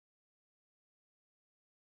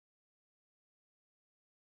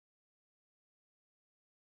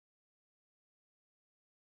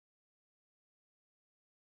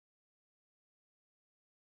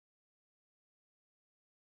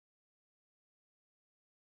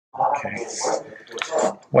Okay.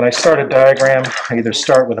 When I start a diagram, I either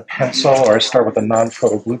start with a pencil or I start with a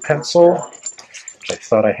non-photo blue pencil, which I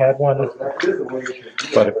thought I had one,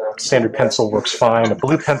 but a standard pencil works fine. A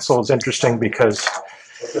blue pencil is interesting because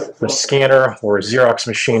the scanner or a Xerox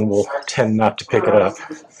machine will tend not to pick it up.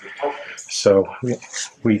 So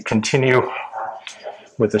we continue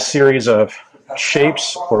with a series of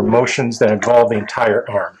shapes or motions that involve the entire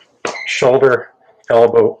arm. Shoulder,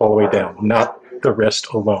 elbow, all the way down, not the wrist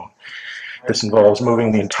alone. This involves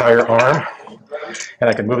moving the entire arm, and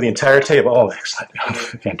I can move the entire table. Oh, excellent.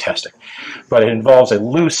 Fantastic. But it involves a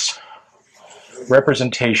loose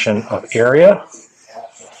representation of area,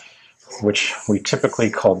 which we typically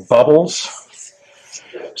call bubbles.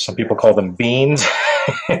 Some people call them beans,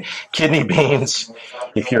 kidney beans.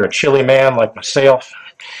 If you're a chili man like myself,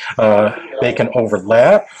 they can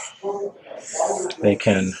overlap, they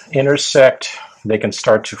can intersect, they can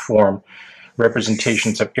start to form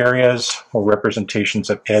representations of areas or representations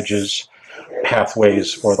of edges,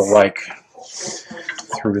 pathways, or the like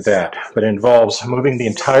through that. But it involves moving the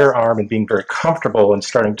entire arm and being very comfortable and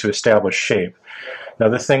starting to establish shape. Now,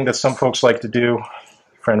 the thing that some folks like to do,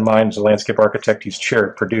 a friend of mine is a landscape architect, he's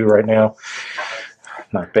chair at Purdue right now,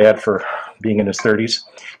 not bad for being in his 30s.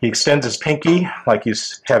 He extends his pinky like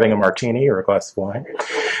he's having a martini or a glass of wine,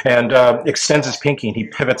 and extends his pinky and he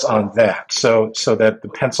pivots on that so that the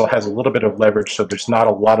pencil has a little bit of leverage, so there's not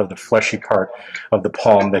a lot of the fleshy part of the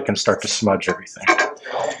palm that can start to smudge everything.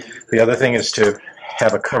 The other thing is to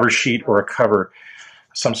have a cover sheet or a cover,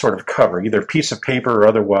 some sort of cover, either a piece of paper or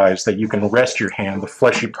otherwise, that you can rest your hand. The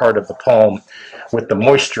fleshy part of the palm with the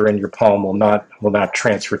moisture in your palm will not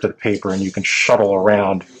transfer to the paper, and you can shuttle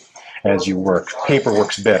around as you work. Paper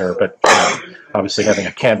works better, but obviously having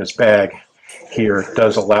a canvas bag here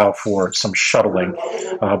does allow for some shuttling,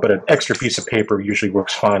 but an extra piece of paper usually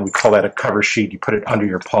works fine. We call that a cover sheet. You put it under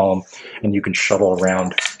your palm and you can shuttle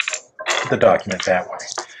around the document that way.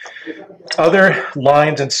 Other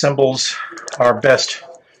lines and symbols are best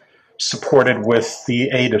supported with the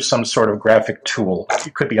aid of some sort of graphic tool.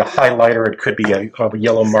 It could be a highlighter, it could be a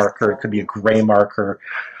yellow marker, it could be a gray marker.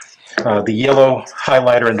 The yellow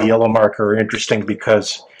highlighter and the yellow marker are interesting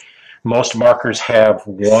because most markers have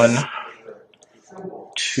 1,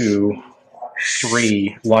 2,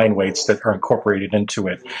 3 line weights that are incorporated into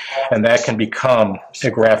it, and that can become a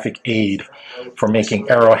graphic aid for making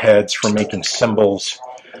arrowheads, for making symbols,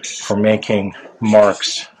 for making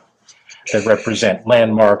marks that represent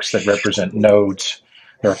landmarks, that represent nodes.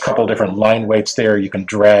 There are a couple different line weights there. You can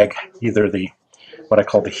drag either what I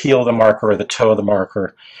call the heel of the marker or the toe of the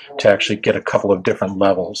marker to actually get a couple of different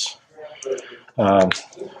levels.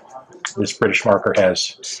 This British marker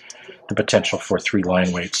has the potential for 3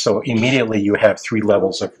 line weights. So immediately you have 3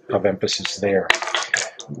 levels of emphasis there.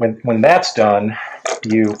 When that's done,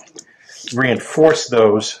 you reinforce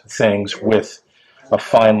those things with a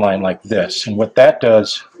fine line like this. And what that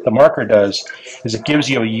does, the marker does, is it gives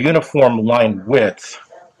you a uniform line width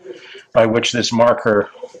by which this marker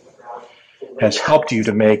has helped you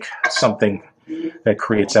to make something that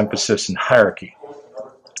creates emphasis and hierarchy.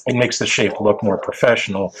 It makes the shape look more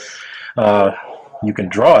professional. You can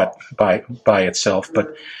draw it by itself,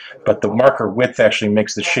 but the marker width actually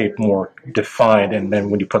makes the shape more defined, and then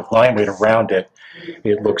when you put line weight around it,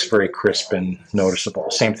 it looks very crisp and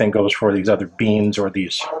noticeable. Same thing goes for these other beans or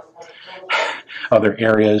these other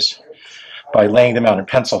areas. By laying them out in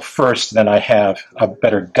pencil first, then I have a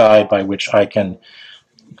better guide by which I can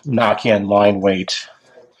knock in line weight,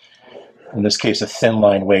 in this case a thin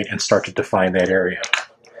line weight, and start to define that area.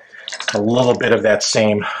 A little bit of that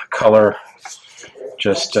same color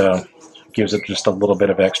just gives it just a little bit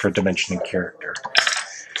of extra dimension and character.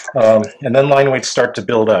 And then line weights start to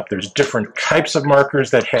build up. There's different types of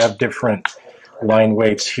markers that have different line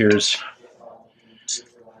weights. Here's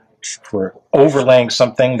for overlaying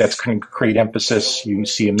something that's going to create emphasis. You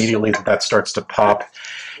see immediately that starts to pop.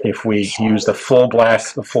 If we use the full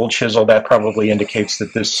black, the full chisel, that probably indicates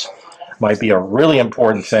that this might be a really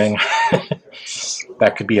important thing.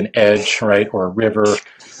 That could be an edge, right, or a river,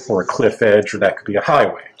 or a cliff edge, or that could be a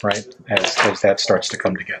highway, right, as that starts to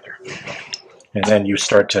come together. And then you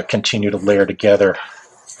start to continue to layer together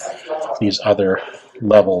these other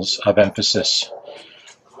levels of emphasis,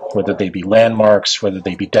 whether they be landmarks, whether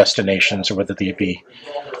they be destinations, or whether they be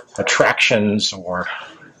attractions or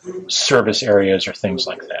service areas or things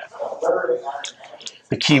like that.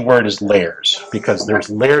 The key word is layers, because there's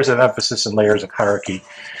layers of emphasis and layers of hierarchy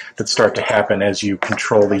that start to happen as you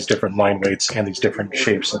control these different line weights and these different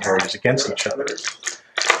shapes and areas against each other.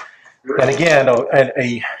 And again,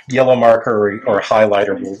 a yellow marker or a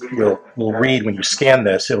highlighter will read, when you scan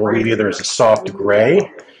this, it will read either as a soft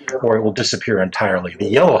gray or it will disappear entirely. The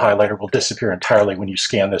yellow highlighter will disappear entirely when you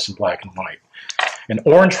scan this in black and white. An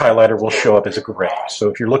orange highlighter will show up as a gray. So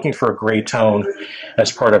if you're looking for a gray tone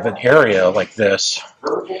as part of an area like this,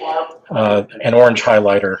 an orange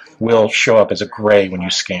highlighter will show up as a gray when you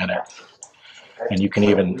scan it. And you can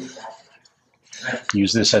even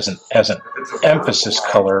use this as an emphasis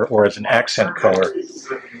color or as an accent color,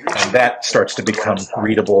 and that starts to become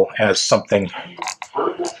readable as something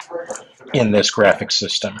in this graphic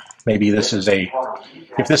system. Maybe this is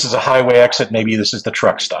if this is a highway exit, maybe this is the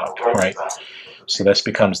truck stop, right? So this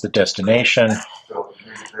becomes the destination,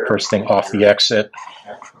 first thing off the exit.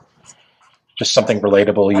 Just something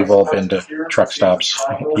relatable. You've all been to truck stops.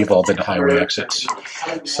 You've all been to highway exits.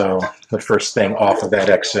 So the first thing off of that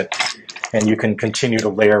exit, and you can continue to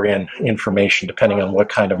layer in information depending on what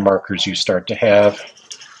kind of markers you start to have.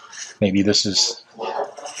 Maybe this is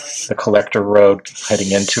the collector road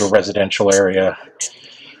heading into a residential area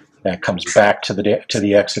that comes back to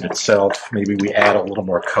the exit itself. Maybe we add a little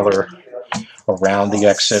more color around the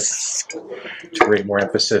exit to create more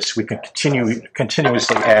emphasis. We can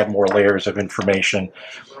continuously add more layers of information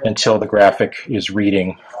until the graphic is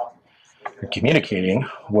reading and communicating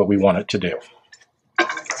what we want it to do.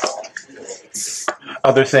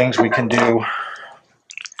 Other things we can do,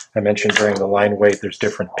 I mentioned during the line weight, there's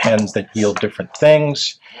different pens that yield different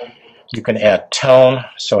things. You can add tone,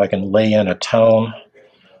 so I can lay in a tone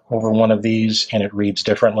over one of these and it reads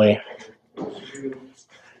differently.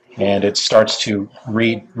 And it starts to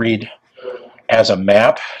read as a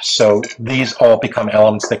map. So these all become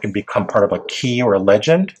elements that can become part of a key or a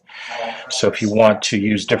legend. So if you want to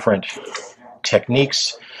use different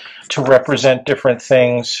techniques to represent different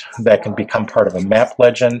things, that can become part of a map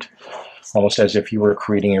legend, almost as if you were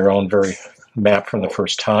creating your own very map from the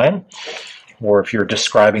first time, or if you're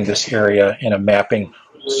describing this area in a mapping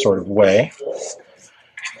sort of way.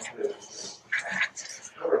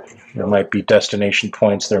 There might be destination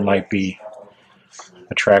points, there might be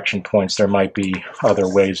attraction points, there might be other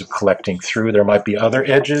ways of collecting through, there might be other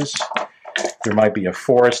edges, there might be a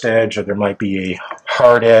forest edge, or there might be a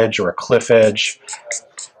hard edge or a cliff edge.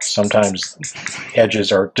 Sometimes edges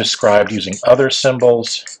are described using other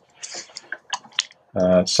symbols.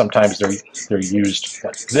 Sometimes they're used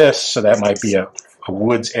like this, so that might be a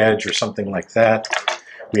woods edge or something like that.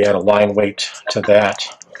 We add a line weight to that,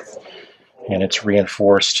 and it's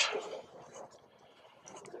reinforced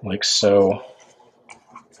like so.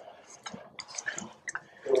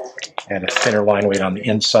 Add a thinner line weight on the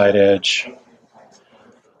inside edge,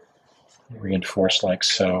 reinforced like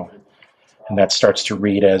so. And that starts to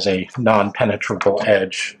read as a non-penetrable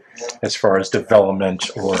edge as far as development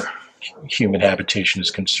or human habitation is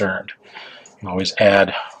concerned. You can always add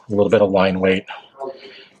a little bit of line weight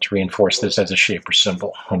to reinforce this as a shape or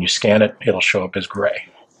symbol. When you scan it, it'll show up as gray.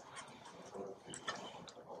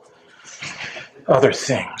 Other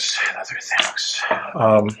things.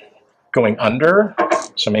 Going under,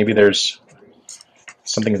 so maybe there's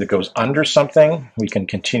something that goes under something. We can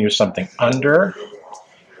continue something under,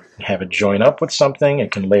 have it join up with something.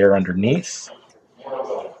 It can layer underneath.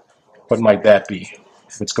 What might that be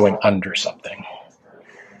if it's going under something?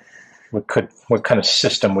 What kind of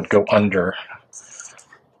system would go under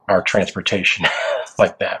our transportation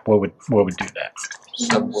like that? What would do that?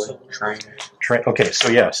 Subway, train. Okay, so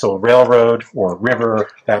yeah, so a railroad or a river,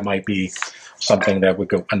 that might be something that would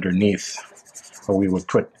go underneath, or we would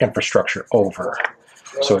put infrastructure over.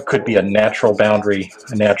 So it could be a natural boundary,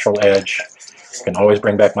 a natural edge. I can always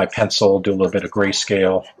bring back my pencil, do a little bit of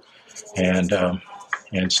grayscale,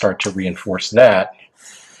 and start to reinforce that,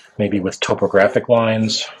 maybe with topographic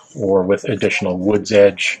lines or with additional woods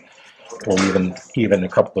edge, or even a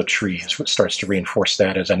couple of trees, which starts to reinforce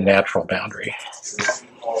that as a natural boundary.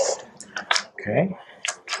 Okay.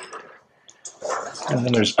 And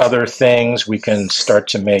then there's other things. We can start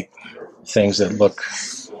to make things that look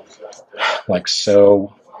like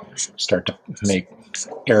so, start to make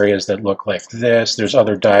areas that look like this. There's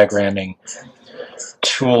other diagramming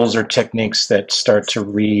tools or techniques that start to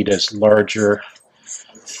read as larger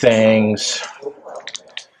things.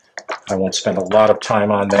 I won't spend a lot of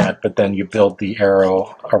time on that, but then you build the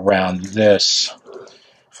arrow around this,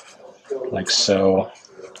 like so,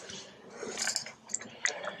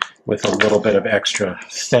 with a little bit of extra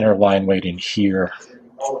thinner line weight in here.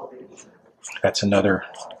 That's another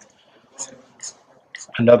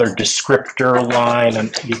descriptor line,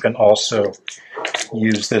 and you can also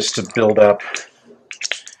use this to build up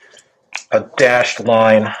a dashed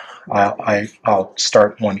line. I'll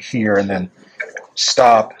start one here and then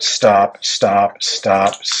stop, stop, stop,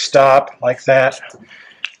 stop, stop, like that,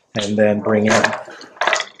 and then bring in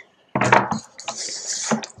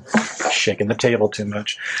shaking the table too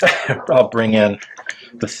much. I'll bring in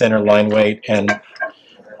the thinner line weight and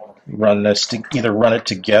run this to either run it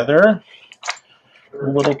together a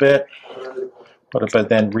little bit, but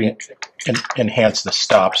then enhance the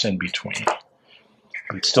stops in between.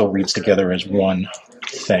 It still reads together as one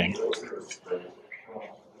thing.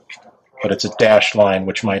 But it's a dashed line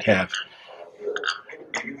which might have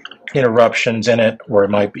interruptions in it, or it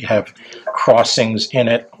might have crossings in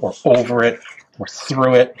it, or over it, or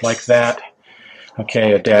through it, like that.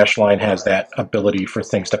 Okay, a dashed line has that ability for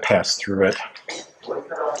things to pass through it.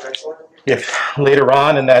 If later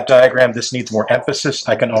on in that diagram this needs more emphasis,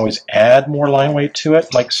 I can always add more line weight to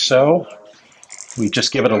it, like so. We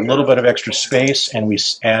just give it a little bit of extra space and we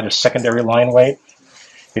add a secondary line weight.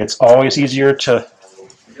 It's always easier to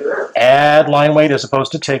add line weight as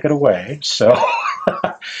opposed to take it away. So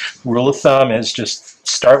rule of thumb is just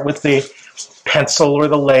start with the pencil or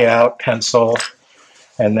the layout pencil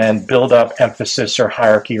and then build up emphasis or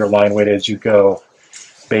hierarchy or line weight as you go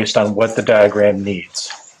based on what the diagram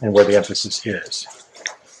needs and where the emphasis is.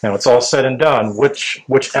 Now it's all said and done, which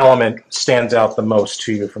element stands out the most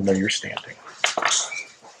to you from where you're standing?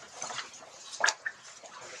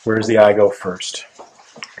 Where does the eye go first?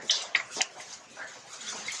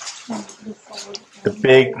 The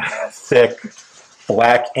big, thick,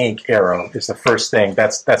 black ink arrow is the first thing.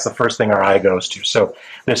 That's the first thing our eye goes to. So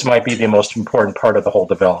this might be the most important part of the whole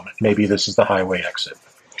development. Maybe this is the highway exit.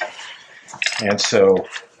 And so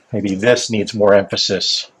maybe this needs more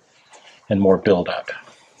emphasis and more build-up.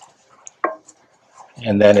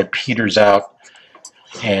 And then it peters out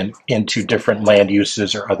and into different land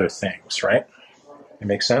uses or other things, right? It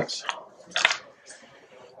makes sense?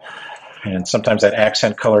 And sometimes that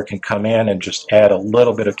accent color can come in and just add a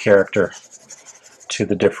little bit of character to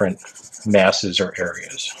the different masses or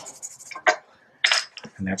areas.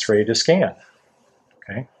 And that's ready to scan.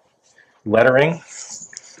 Okay. Lettering,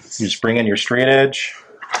 you just bring in your straight edge.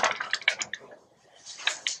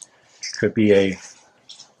 Could be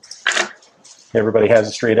everybody has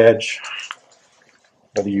a straight edge,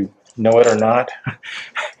 whether you know it or not.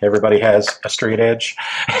 Everybody has a straight edge.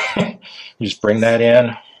 You just bring that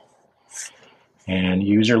in and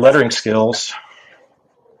use your lettering skills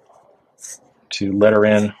to letter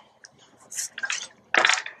in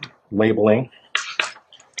labeling.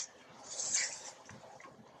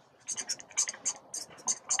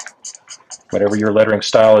 Whatever your lettering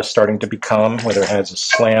style is starting to become, whether it has a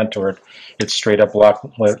slant or it's straight up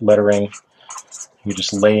block lettering, you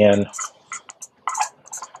just lay in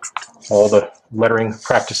all the lettering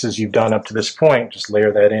practices you've done up to this point, just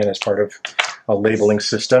layer that in as part of a labeling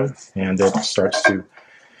system, and it starts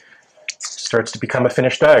to become a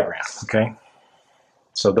finished diagram. Okay,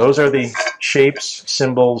 so those are the shapes,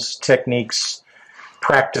 symbols, techniques,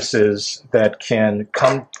 practices that can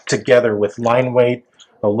come together with line weight,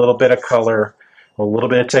 a little bit of color, a little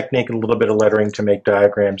bit of technique, and a little bit of lettering to make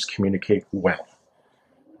diagrams communicate well.